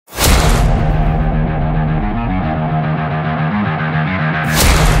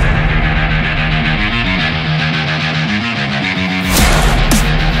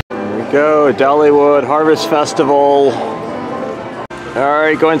Go, Dollywood Harvest Festival.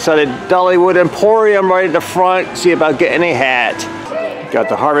 Alright, go inside the Dollywood Emporium right at the front, see about getting a hat. Got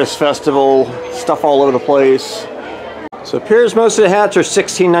the Harvest Festival stuff all over the place. So it appears most of the hats are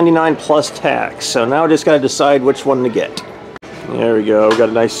 $16.99 plus tax. So now I just gotta decide which one to get. There we go, we got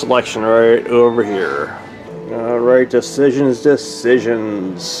a nice selection right over here. Alright, decisions.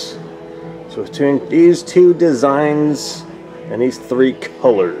 So between these two designs and these three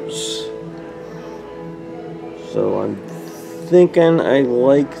colors. So I'm thinking I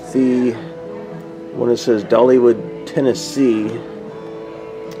like the one that says Dollywood, Tennessee.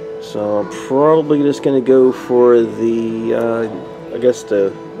 So I'm probably just gonna go for the, I guess the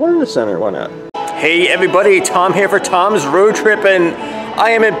one in the center, why not? Hey everybody, Tom here for Tom's Road Trip, and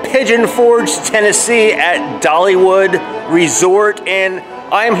I am in Pigeon Forge, Tennessee at Dollywood Resort, and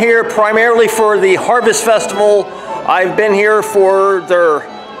I'm here primarily for the Harvest Festival. I've been here for their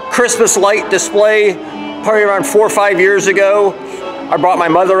Christmas light display probably around 4 or 5 years ago. I brought my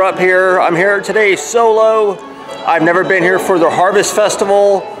mother up here. I'm here today solo. I've never been here for the Harvest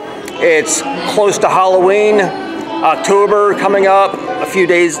Festival. It's close to Halloween, October coming up a few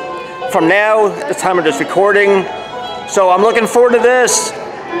days from now, at the time of this recording. So I'm looking forward to this.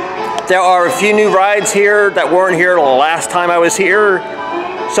 There are a few new rides here that weren't here the last time I was here.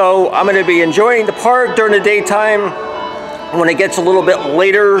 So I'm going to be enjoying the park during the daytime. When it gets a little bit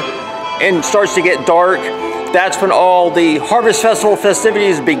later and starts to get dark, that's when all the Harvest Festival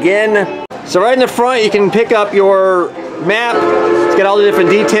festivities begin. So right in the front you can pick up your map to get all the different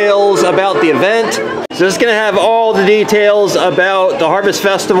details about the event. So it's going to have all the details about the Harvest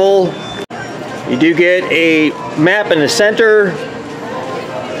Festival. You do get a map in the center.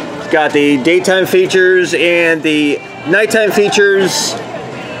 It's got the daytime features and the nighttime features.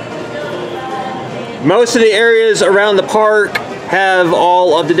 Most of the areas around the park have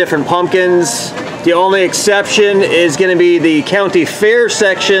all of the different pumpkins. The only exception is going to be the county fair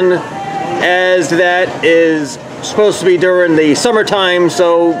section, as that is supposed to be during the summertime,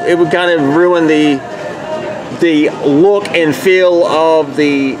 so it would kind of ruin the look and feel of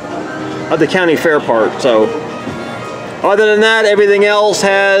the county fair part. So other than that, everything else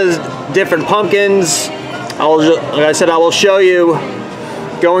has different pumpkins. Like I said, I will show you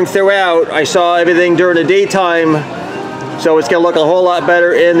going throughout. I saw everything during the daytime, so it's gonna look a whole lot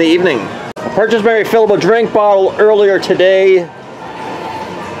better in the evening. I purchased my refillable drink bottle earlier today.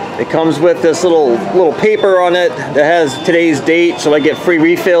 It comes with this little paper on it that has today's date, so I get free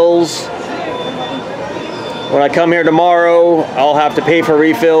refills. When I come here tomorrow, I'll have to pay for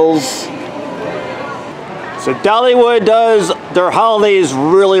refills. So Dollywood does their holidays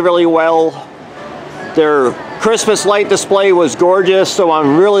really, really well. Their Christmas light display was gorgeous, so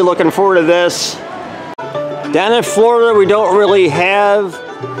I'm really looking forward to this. Down in Florida, we don't really have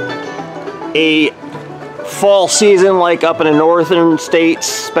a fall season like up in the northern states,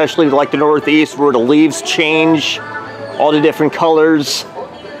 especially like the Northeast, where the leaves change all the different colors.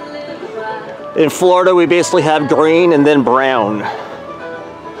 In Florida, we basically have green and then brown.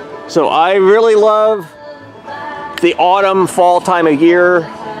 So I really love the autumn, fall time of year.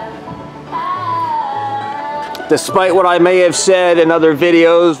 Despite what I may have said in other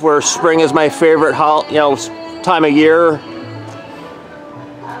videos where spring is my favorite time of year.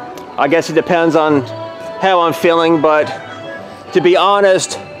 I guess it depends on how I'm feeling, but to be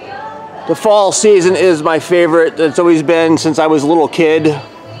honest, the fall season is my favorite. It's always been since I was a little kid.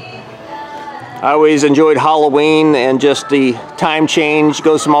 I always enjoyed Halloween and just the time change.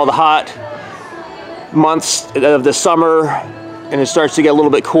 Goes from all the hot months of the summer and it starts to get a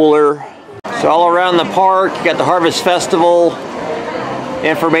little bit cooler. So all around the park, you got the Harvest Festival,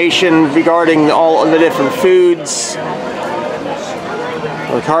 information regarding all of the different foods,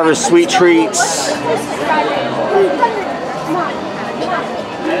 like Harvest sweet treats.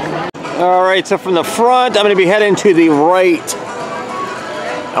 Alright, so from the front, I'm going to be heading to the right.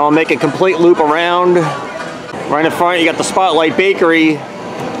 I'll make a complete loop around. Right in front, you got the Spotlight Bakery.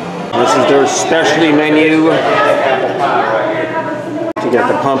 This is their specialty menu. You got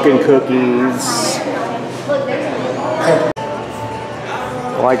the pumpkin cookies.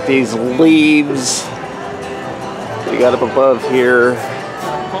 I like these leaves you got up above here.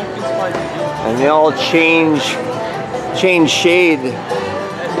 And they all change shade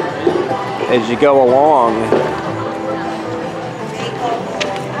as you go along.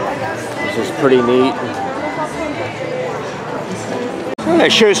 This is pretty neat.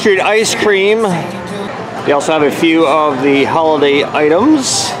 Show Street ice cream. They also have a few of the holiday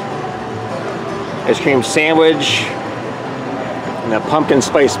items. Ice cream sandwich and a pumpkin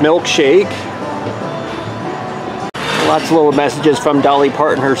spice milkshake. Lots of little messages from Dolly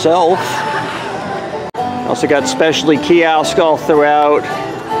Parton herself. Also got specialty kiosks all throughout.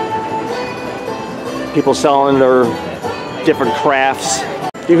 People selling their different crafts.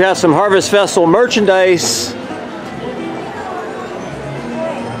 You have some Harvest Festival merchandise.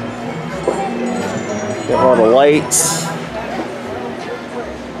 Got all the lights.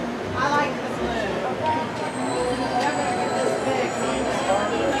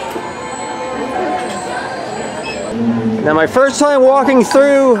 Now my first time walking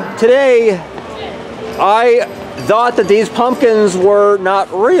through today, I thought that these pumpkins were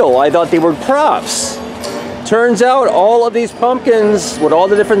not real. I thought they were props. Turns out all of these pumpkins with all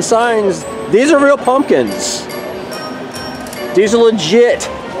the different signs, these are real pumpkins. These are legit.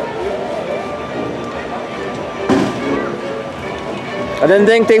 I didn't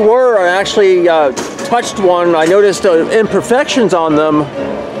think they were. I actually touched one. I noticed imperfections on them.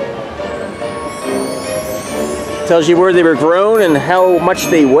 Tells you where they were grown and how much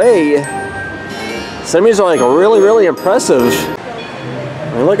they weigh. Some of these are like really, really impressive.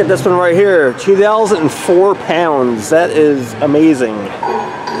 I mean, look at this one right here, 2,004 pounds. That is amazing.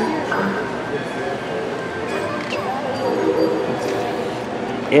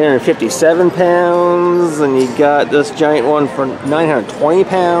 $857 pounds, and you got this giant one for 920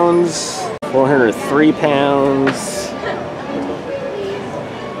 pounds, 403 pounds.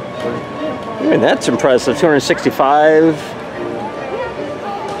 And that's impressive, 265.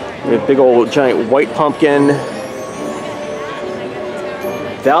 We have big old giant white pumpkin.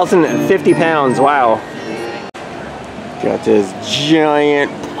 1,050 pounds, wow. Got this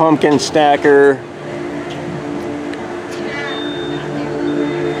giant pumpkin stacker.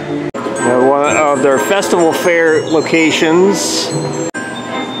 Now, one of their festival fair locations.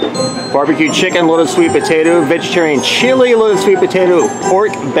 Barbecue chicken, loaded sweet potato, vegetarian chili, loaded sweet potato,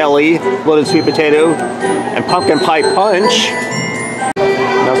 pork belly, loaded sweet potato, and pumpkin pie punch.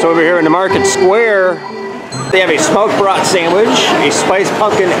 Now it's over here in the market square. They have a smoked brat sandwich, a spiced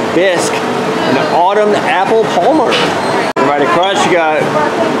pumpkin bisque, and an autumn apple palmer. And right across you got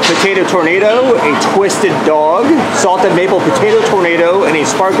potato tornado, a twisted dog, salted maple potato tornado, and a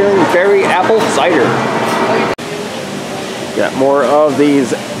sparkling berry apple cider. Got more of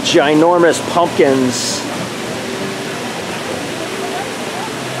these ginormous pumpkins.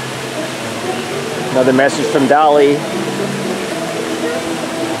 Another message from Dolly.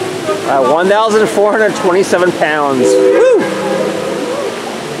 1,427 pounds. Woo!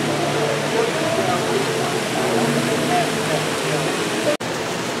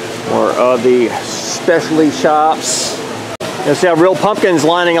 More of the specialty shops. You see how real pumpkins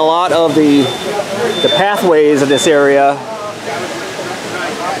lining a lot of the pathways of this area.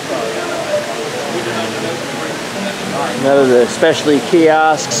 Another of the specialty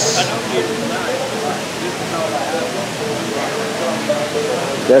kiosks.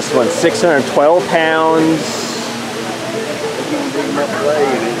 This one's 612 pounds.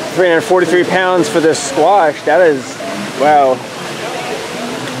 343 pounds for this squash. That is, wow.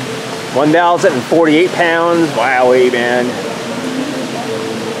 1,048 pounds. Wowie, man.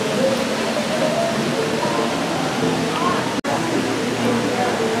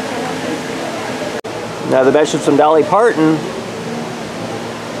 Now the message from Dolly Parton.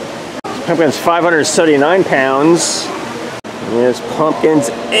 Pumpkin's 579 pounds. There's pumpkins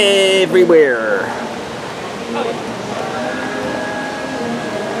everywhere.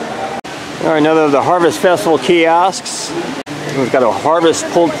 All right, another of the Harvest Festival kiosks. We've got a Harvest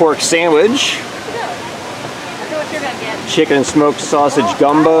pulled pork sandwich, chicken and smoked sausage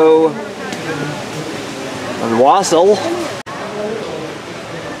gumbo, and wassail.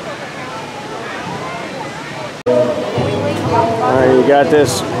 All right, you got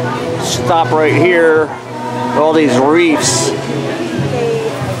this stop right here. All these reefs.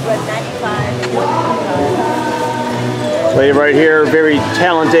 Lady right here, very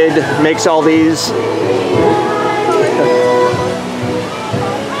talented, makes all these.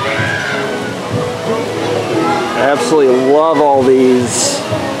 I absolutely love all these.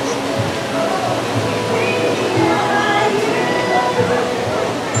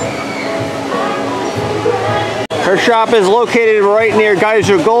 Her shop is located right near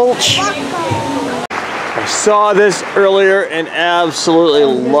Geyser Gulch. I saw this earlier and absolutely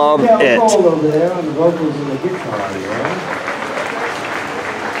loved it.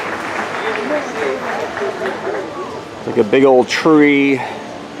 Like a big old tree.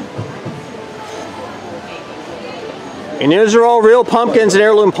 And these are all real pumpkins and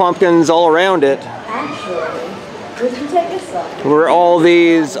heirloom pumpkins all around it. Where all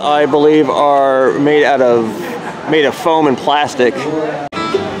these, I believe, are made of foam and plastic.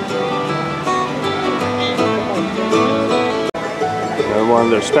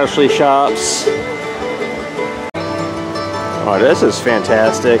 of their specialty shops. Oh, this is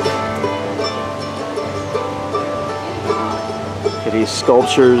fantastic. Look at these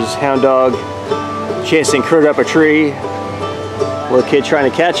sculptures, hound dog chasing critter up a tree. Little kid trying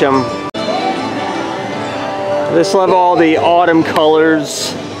to catch him. This will have all the autumn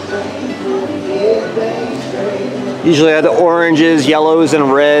colors. Usually I have the oranges, yellows,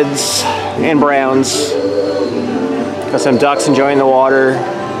 and reds, and browns. Got some ducks enjoying the water.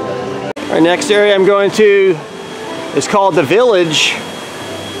 Our next area I'm going to is called the Village,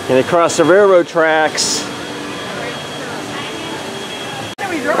 and across the railroad tracks.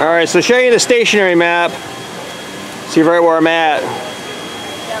 Alright, so show you the stationary map. See right where I'm at.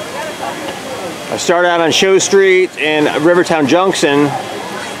 I start out on Show Street and Rivertown Junction.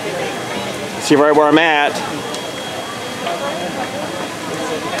 See right where I'm at.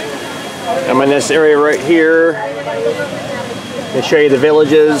 I'm in this area right here. I'll show you the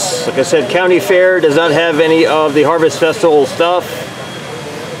villages. Like I said, County Fair does not have any of the Harvest Festival stuff.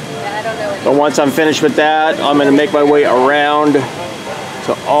 But once I'm finished with that, I'm going to make my way around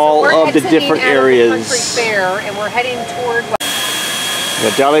to all of the different areas. Fair, and we're heading toward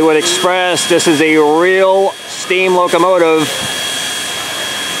the Dollywood Express. This is a real steam locomotive.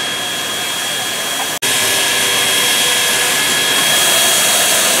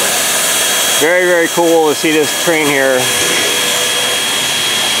 Very, very cool to see this train here.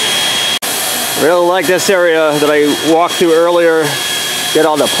 Really like this area that I walked through earlier. Get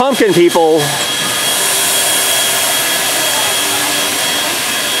all the pumpkin people.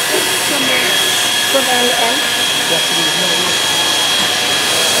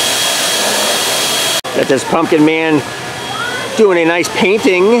 Got this pumpkin man doing a nice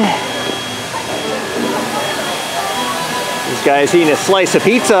painting. This guy's eating a slice of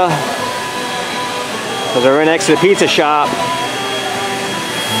pizza because they're right next to the pizza shop.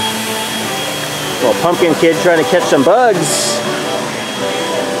 Little pumpkin kid trying to catch some bugs.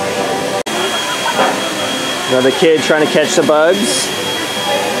 Another kid trying to catch some bugs.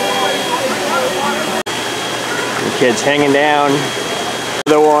 The kid's hanging down.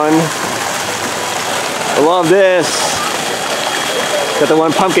 Another one. I love this. Got the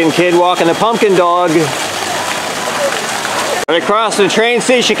one pumpkin kid walking the pumpkin dog. Right across the train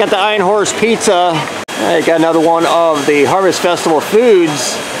station, got the Iron Horse Pizza. I got another one of the Harvest Festival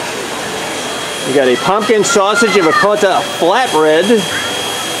foods. We got a pumpkin sausage and ricotta flatbread.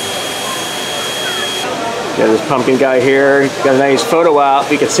 Got this pumpkin guy here. Got a nice photo op.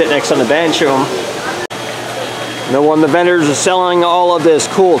 We could sit next on the bench of him. No one of the vendors is selling all of this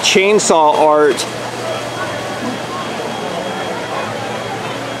cool chainsaw art.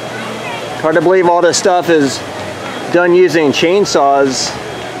 Hard to believe all this stuff is done using chainsaws.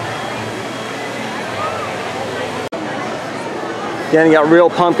 Then you got real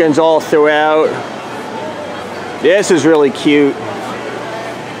pumpkins all throughout. This is really cute.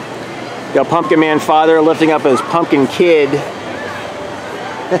 Got Pumpkin Man father lifting up his pumpkin kid.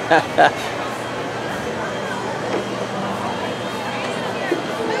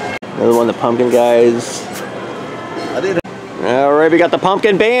 Another one of the pumpkin guys. Alright, we got the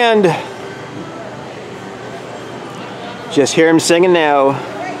pumpkin band. Just hear him singing now.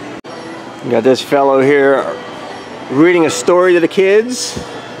 We got this fellow here reading a story to the kids.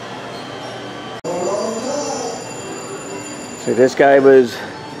 So this guy was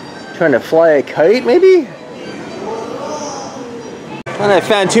trying to fly a kite, maybe? And I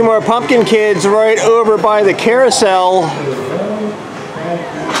found two more pumpkin kids right over by the carousel.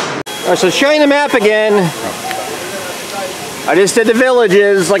 Alright, so showing the map again. I just did the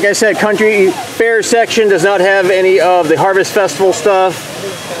villages. Like I said, Country Fair section does not have any of the Harvest Festival stuff.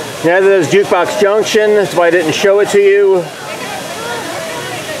 Neither does Jukebox Junction. That's why I didn't show it to you.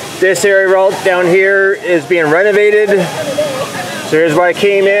 This area right down here is being renovated. So here's where I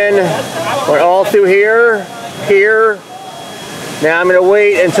came in. Went all through here, here. Now I'm going to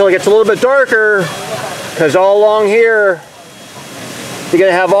wait until it gets a little bit darker, because all along here, they're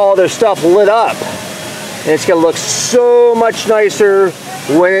going to have all their stuff lit up. And it's going to look so much nicer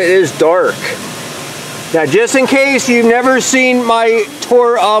when it is dark. Now, just in case you've never seen my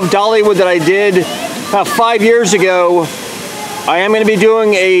tour of Dollywood that I did about 5 years ago, I am going to be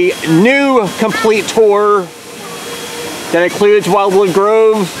doing a new complete tour that includes Wildwood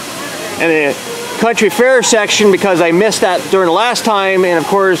Grove and the Country Fair section, because I missed that during the last time, and of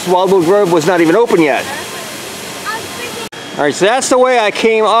course Wildwood Grove was not even open yet. Alright, so that's the way I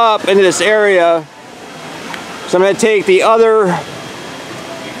came up into this area. So I'm going to take the other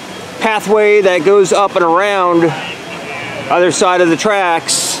pathway that goes up and around other side of the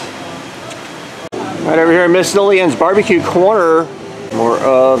tracks. Right over here in Miss Lillian's Barbecue Corner. More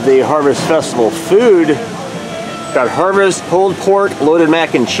of the Harvest Festival food. Got harvest pulled pork, loaded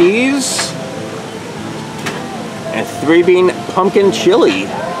mac and cheese, and 3-bean pumpkin chili.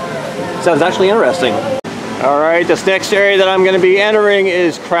 Sounds actually interesting. All right, this next area that I'm going to be entering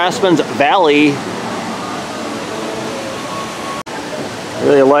is Craftsman's Valley.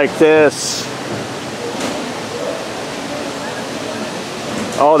 Really like this.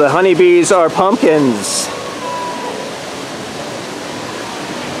 Oh, the honeybees are pumpkins.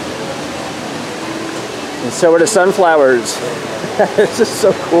 And so are the sunflowers. This is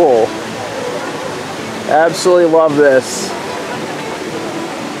so cool. Absolutely love this.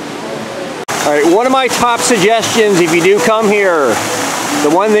 Alright, one of my top suggestions if you do come here,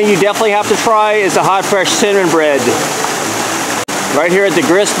 the one thing you definitely have to try is the hot fresh cinnamon bread. Right here at the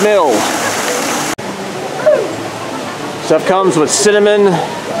grist mill. Stuff comes with cinnamon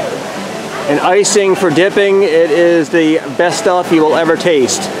and icing for dipping. It is the best stuff you will ever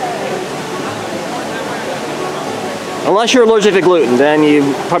taste. Unless you're allergic to gluten, then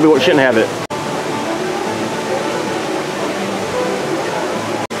you probably shouldn't have it.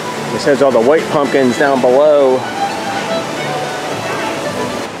 This has all the white pumpkins down below.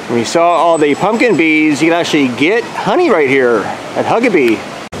 When you saw all the pumpkin bees, you can actually get honey right here at Huggabee.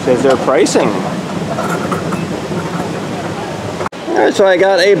 It says their pricing. Alright, so I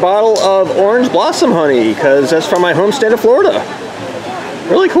got a bottle of orange blossom honey because that's from my home state of Florida.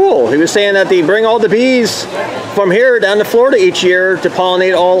 Really cool. He was saying that they bring all the bees from here down to Florida each year to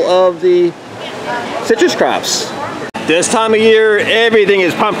pollinate all of the citrus crops. This time of year, everything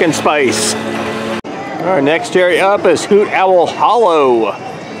is pumpkin spice. Our next area up is Hoot Owl Hollow.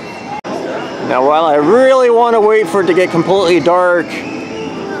 Now, while I really want to wait for it to get completely dark,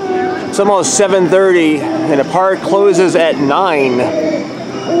 it's almost 7:30 and the park closes at 9.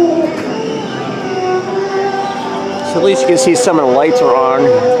 So at least you can see some of the lights are on.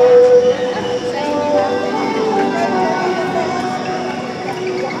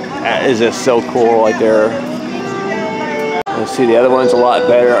 That is just so cool right there. Let's see, the other one's a lot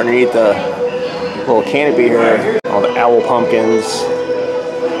better underneath the little canopy here. All the owl pumpkins.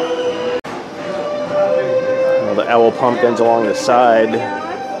 All the owl pumpkins along the side.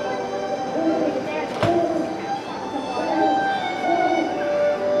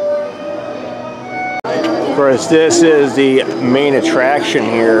 Of course, this is the main attraction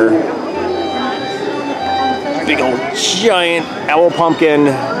here. Big old giant owl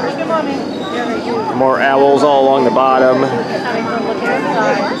pumpkin. More owls all along the bottom.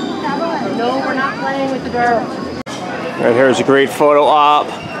 No, we're not playing with the dirt. Right here's a great photo op.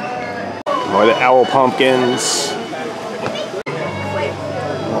 More of the owl pumpkins.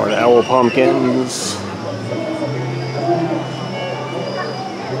 More of the owl pumpkins.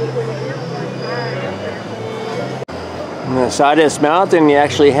 On the side of this mountain, you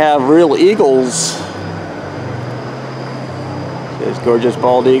actually have real eagles. This gorgeous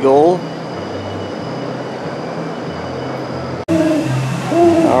bald eagle.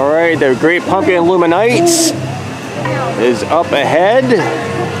 Alright, the Great Pumpkin LumiNights is up ahead.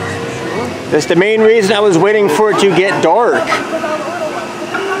 That's the main reason I was waiting for it to get dark.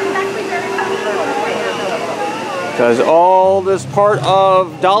 Because all this part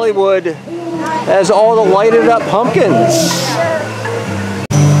of Dollywood has all the lighted up pumpkins.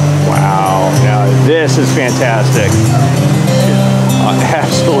 Wow, now this is fantastic. I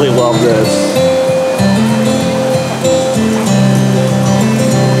absolutely love this.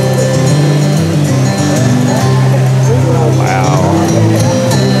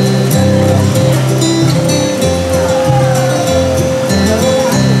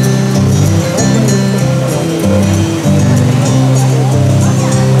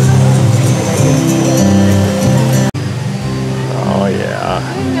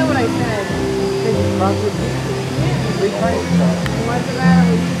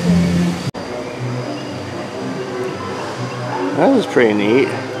 That was pretty neat.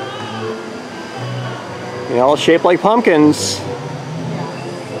 You know, all shaped like pumpkins.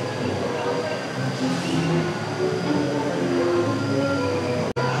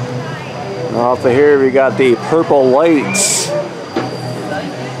 And off of here we got the purple lights.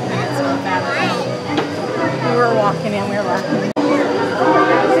 We were walking in, we were walking.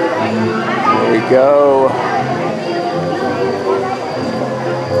 There we go.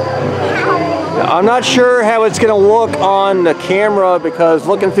 Now, I'm not sure how it's going to look on the camera because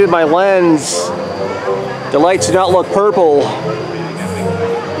looking through my lens, the lights do not look purple.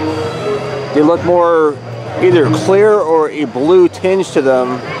 They look more either clear or a blue tinge to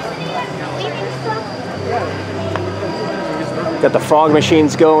them. Got the fog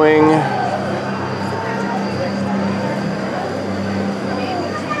machines going.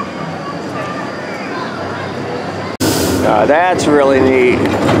 That's really neat.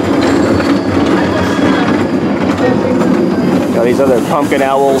 Got these other pumpkin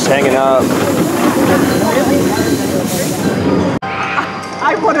owls hanging up.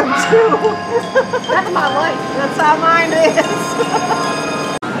 I would have too. That's my life. That's how mine is.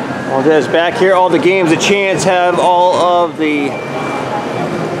 Well, just back here, all the games of chance have all of the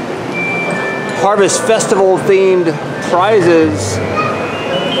Harvest Festival themed prizes.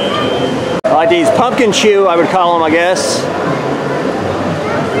 Like these pumpkin chew, I would call them, I guess.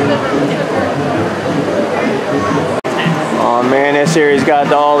 Oh man, this series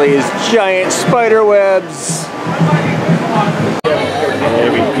got all these giant spider webs.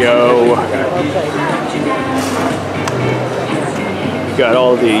 There we go. We got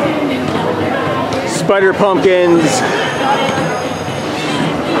all the spider pumpkins.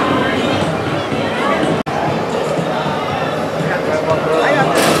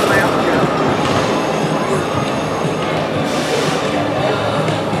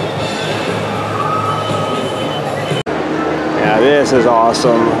 Yeah, this is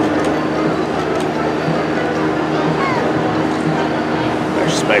awesome.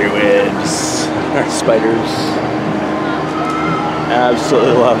 There's spider webs. There's spiders.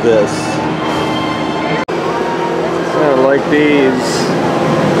 Absolutely love this. I like these.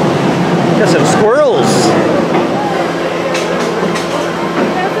 Got some squirrels.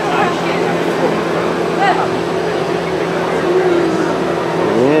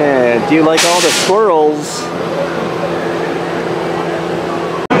 Yeah, do you like all the squirrels?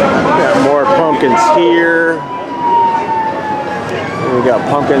 Got more pumpkins here. And we got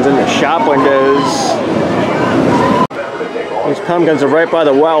pumpkins in the shop windows. These pumpkins are right by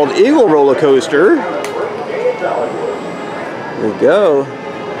the Wild Eagle roller coaster. There we go.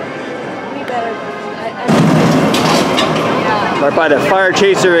 Right by the Fire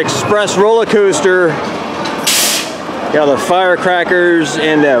Chaser Express roller coaster. Got the firecrackers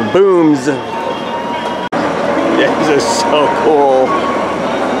and the booms. This is so cool.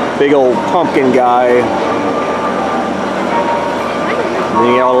 Big old pumpkin guy. And then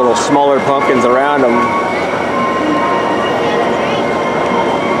you got all little smaller pumpkins around them.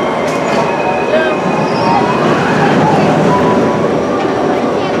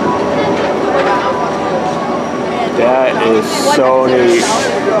 That is so neat.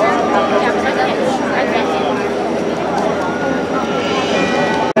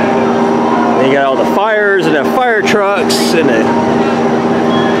 And you got all the fires and the fire trucks and the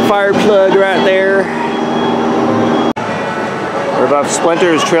fire plug right there. We're above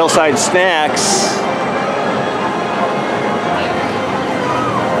Splinter's Trailside Snacks.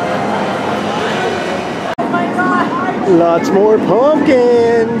 Lots more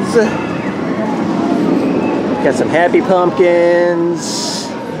pumpkins. Got some happy pumpkins.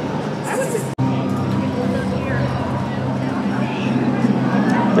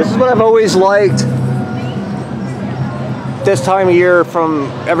 This is what I've always liked this time of year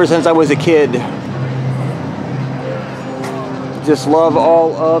from ever since I was a kid. Just love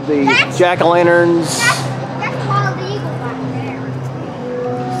all of the jack-o'-lanterns. That's Wild Eagle back there.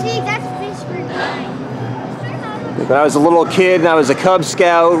 See, that's fish for mine. When I was a little kid and I was a Cub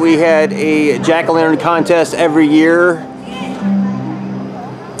Scout, we had a jack-o'-lantern contest every year.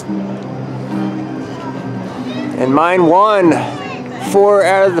 And mine won 4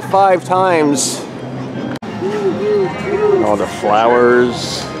 out of the 5 times. All the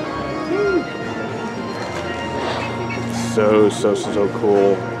flowers. So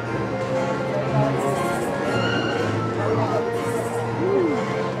cool.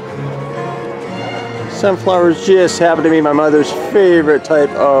 Sunflowers just happen to be my mother's favorite type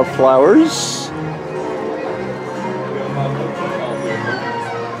of flowers.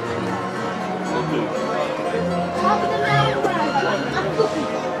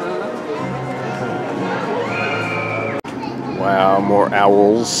 Wow, more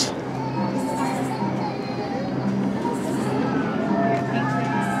owls.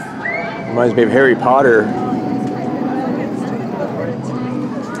 Reminds me of Harry Potter.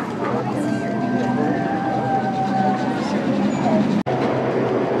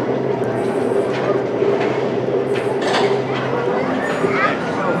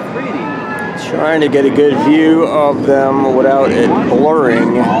 Trying to get a good view of them without it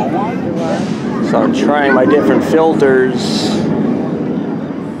blurring. So I'm trying my different filters.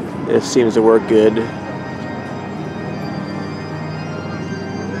 This seems to work good.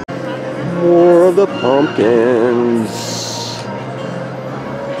 More of the pumpkins.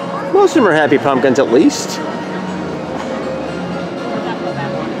 Most of them are happy pumpkins at least.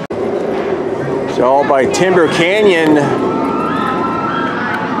 So all by Timber Canyon.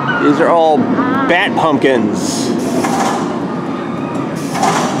 These are all bat pumpkins.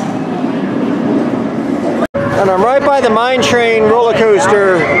 mine train roller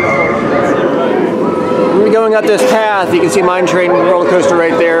coaster. We're going up this path. You can see mine train roller coaster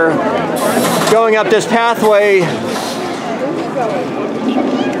right there. Going up this pathway.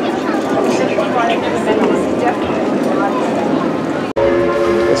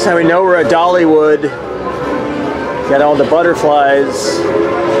 This time we know we're at Dollywood. Got all the butterflies.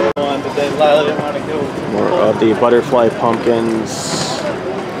 More of the butterfly pumpkins.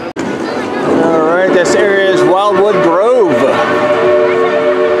 Alright, this area is Wildwood Grove.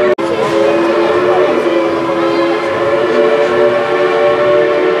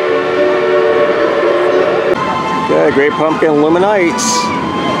 Good, Great Pumpkin LumiNights.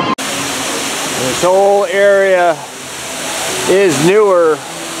 This whole area is newer.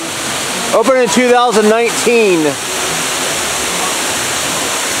 Opened in 2019.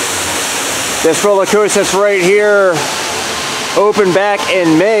 This roller coaster that's right here opened back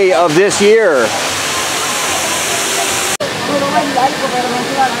in May of this year.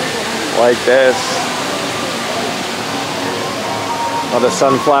 Like this. All the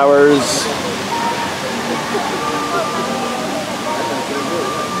sunflowers.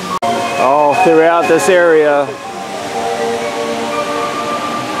 All throughout this area.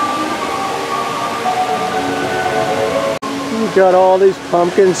 We've got all these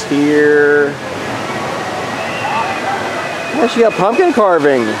pumpkins here. Actually got pumpkin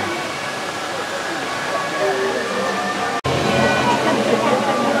carving.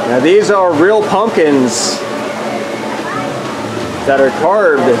 Now these are real pumpkins that are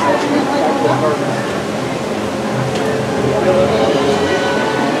carved.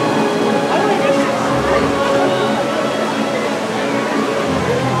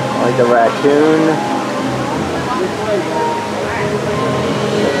 Like the raccoon,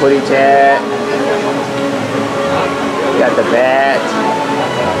 the putty tat, got the bat,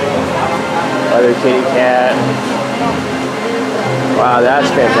 other kitty cat. Wow, that's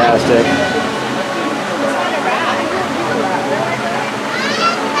fantastic.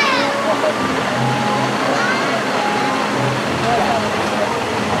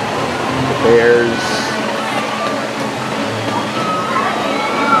 The bears.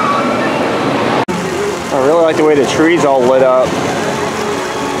 I really like the way the trees all lit up. Look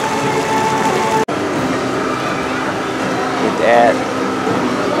at that.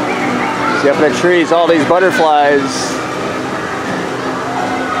 See up in the trees, all these butterflies.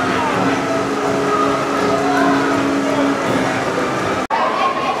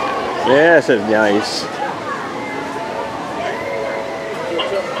 Yeah, this is nice.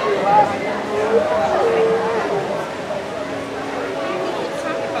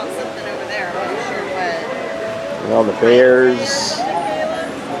 All the bears,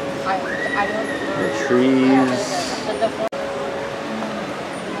 the trees.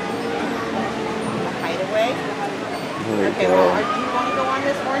 Hideaway. Okay, well, do you want to go on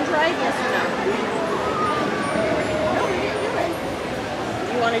this orange ride? Yes or no? No, you didn't do it.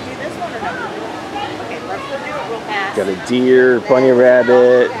 Do you want to do this one or no? Okay, let's go do it real fast. Got a deer, bunny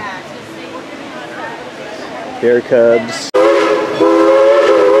rabbit, bear cubs.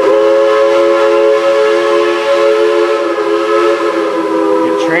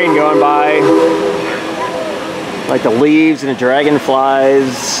 Train going by, like the leaves and the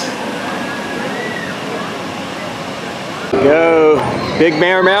dragonflies. Go, Big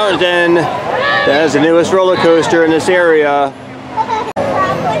Bear Mountain. That is the newest roller coaster in this area.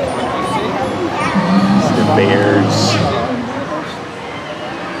 The bears.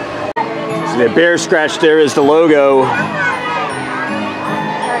 See, the bear scratch there is the logo.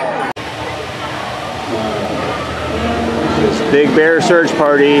 Big Bear Search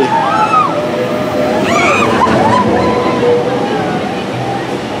Party.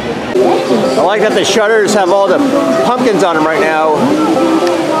 I like that the shutters have all the pumpkins on them right now.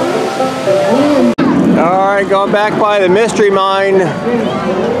 Alright, going back by the Mystery Mine.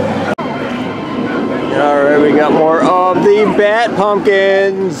 Alright, we got more of the bat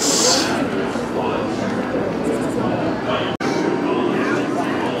pumpkins.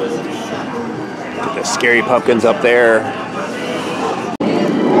 The scary pumpkins up there.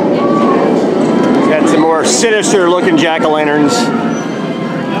 Got some more sinister looking jack-o'-lanterns.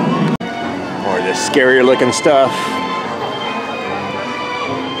 More of the scarier looking stuff.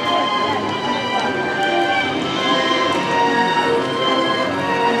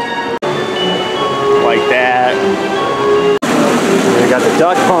 Like that. We got the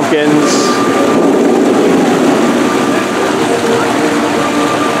duck pumpkins.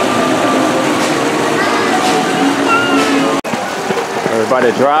 We're by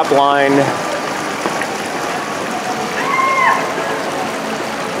the drop line.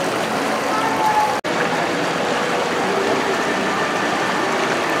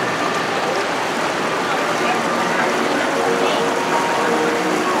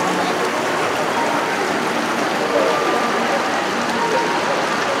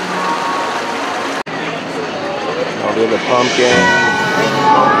 All the other pumpkins.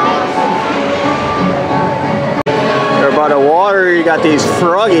 There by the water, you got these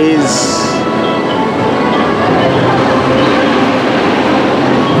froggies.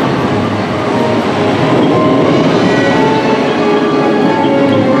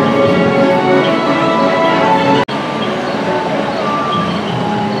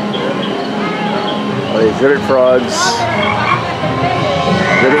 All these ribbit frogs.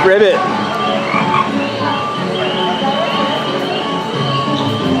 Ribbit, ribbit.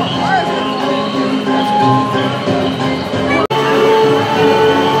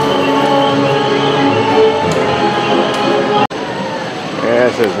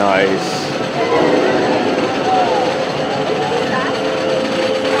 This is nice.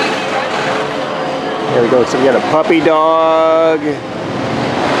 Here we go. So we got a puppy dog,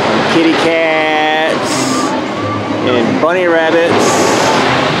 kitty cats, and bunny rabbits.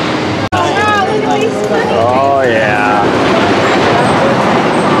 Oh yeah.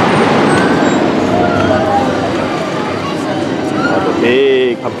 All the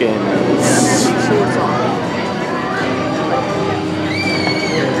big pumpkins.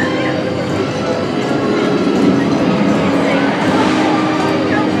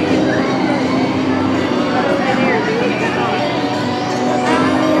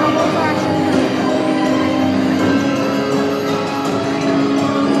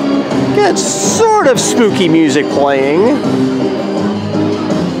 Got sort of spooky music playing.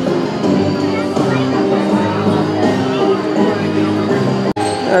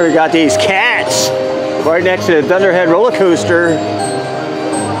 There we got these cats right next to the Thunderhead roller coaster.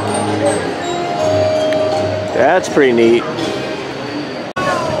 That's pretty neat.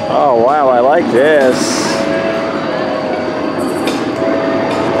 Oh wow, I like this.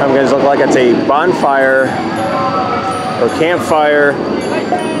 Some guys look like it's a bonfire or campfire.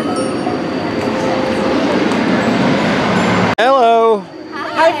 Hello!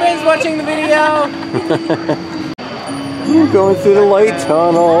 Hi friends watching the video! Going through the light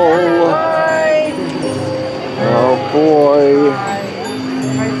tunnel. Hi. Oh boy.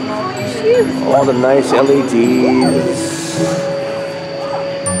 All the nice LEDs.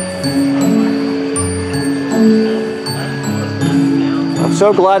 I'm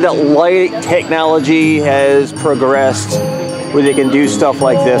so glad that light technology has progressed where they can do stuff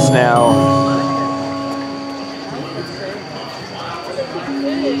like this now.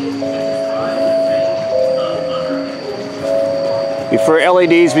 Before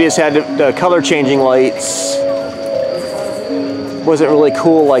LEDs, we just had the color changing lights. Wasn't really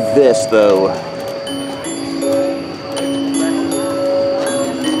cool like this though.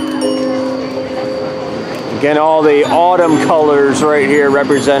 Again, all the autumn colors right here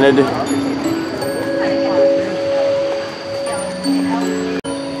represented.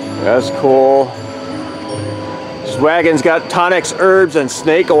 That's cool. This wagon's got tonics, herbs, and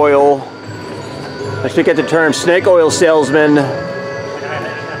snake oil. I should get the term snake oil salesman.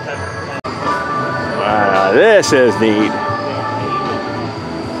 Wow, this is neat.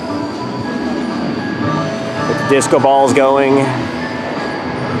 Get the disco balls going.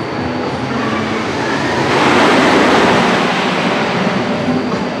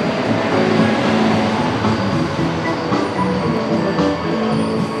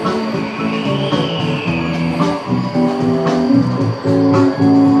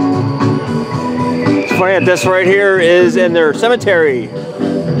 It's funny that this right here is in their cemetery.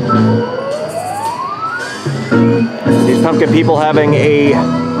 These pumpkin people having a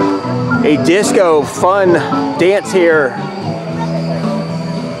disco fun dance here.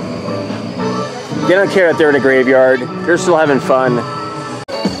 They don't care that they're in a graveyard. They're still having fun.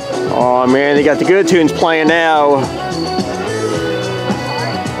 Oh man, they got the good tunes playing now.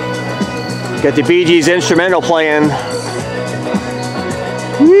 Got the Bee Gees instrumental playing.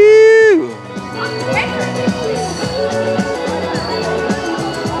 Woo!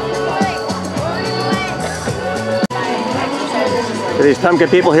 These pumpkin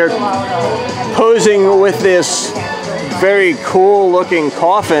people here posing with this very cool looking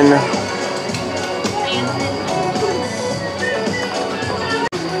coffin.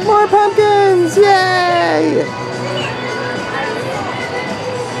 More pumpkins! Yay!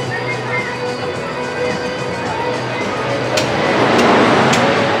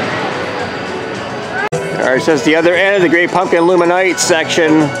 Alright, so it's the other end of the Great Pumpkin LumiNights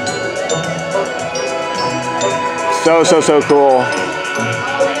section. So cool.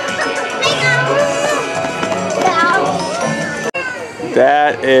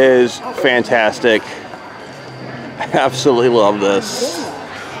 That is fantastic. I absolutely love this.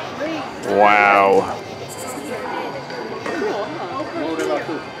 Wow.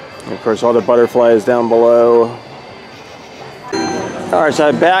 And of course, all the butterflies down below. Alright, so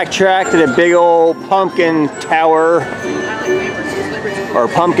I backtracked to the big old pumpkin tower, or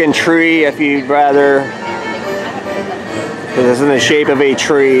pumpkin tree if you'd rather, because it's in the shape of a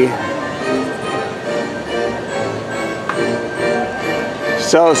tree.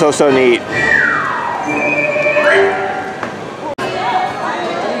 So neat.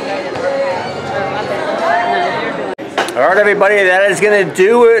 Alright everybody, that is going to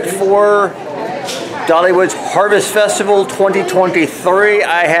do it for Dollywood's Harvest Festival 2023.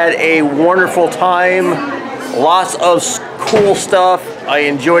 I had a wonderful time. Lots of cool stuff. I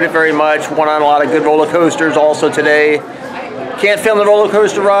enjoyed it very much. Went on a lot of good roller coasters also today. Can't film the roller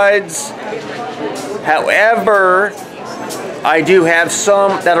coaster rides. However, I do have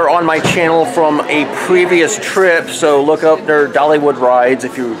some that are on my channel from a previous trip. So look up their Dollywood rides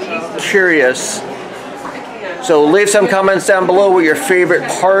if you're curious. So leave some comments down below what your favorite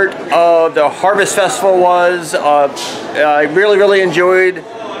part of the Harvest Festival was. I really enjoyed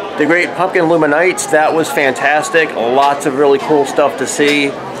the Great Pumpkin LumiNights. That was fantastic. Lots of really cool stuff to see.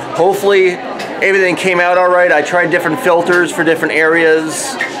 Hopefully everything came out all right. I tried different filters for different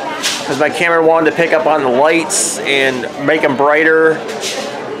areas because my camera wanted to pick up on the lights and make them brighter.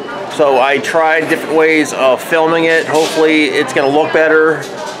 So I tried different ways of filming it. Hopefully it's going to look better.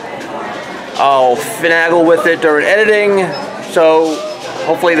 I'll finagle with it during editing, so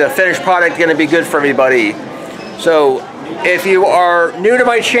hopefully the finished product is going to be good for everybody. So if you are new to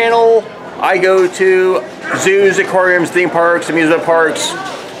my channel, I go to zoos, aquariums, theme parks, amusement parks,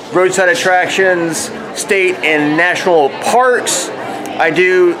 roadside attractions, state and national parks. I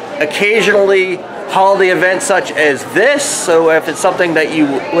do occasionally holiday events such as this, so if it's something that you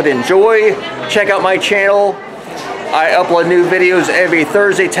would enjoy, check out my channel. I upload new videos every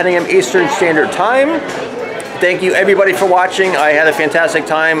Thursday, 10 a.m. Eastern Standard Time. Thank you everybody for watching. I had a fantastic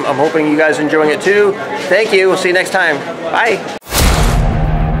time. I'm hoping you guys are enjoying it too. Thank you. We'll see you next time. Bye.